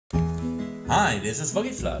Hi, this is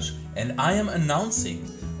Woggyflush and I am announcing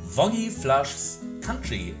Woggyflush's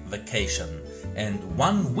country vacation and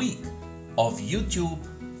 1 week of YouTube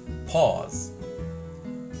pause.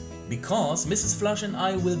 Because Mrs. Flush and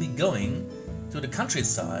I will be going to the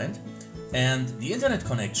countryside and the internet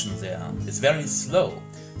connection there is very slow,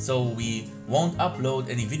 so we won't upload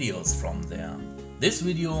any videos from there. This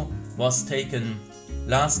video was taken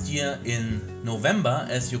last year in November,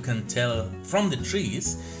 as you can tell from the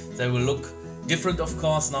trees. They will look different of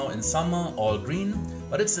course now in summer, all green,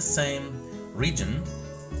 but it's the same region,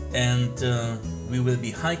 and we will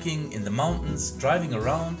be hiking in the mountains, driving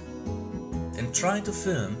around and try to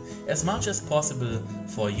film as much as possible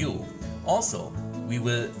for you. Also, we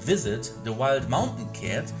will visit the wild mountain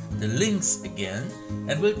cat, the lynx again,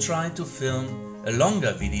 and we'll try to film a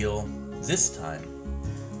longer video this time.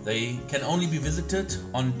 They can only be visited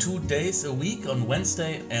on 2 days a week, on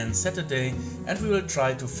Wednesday and Saturday, and we will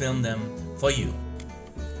try to film them for you.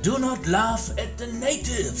 Do not laugh at the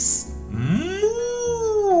natives!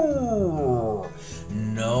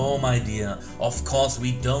 No, my dear, of course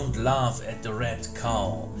we don't laugh at the red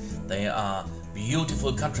cow. They are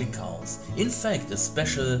beautiful country cows. In fact, a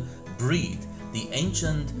special breed, the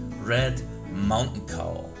ancient red mountain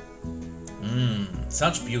cow.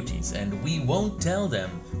 Such beauties, and we won't tell them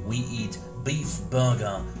we eat beef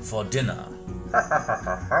burger for dinner.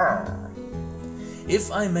 If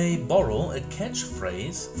I may borrow a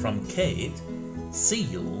catchphrase from Kate, see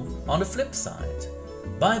you on the flip side.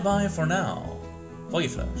 Bye bye for now.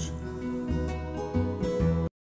 Woggyflush.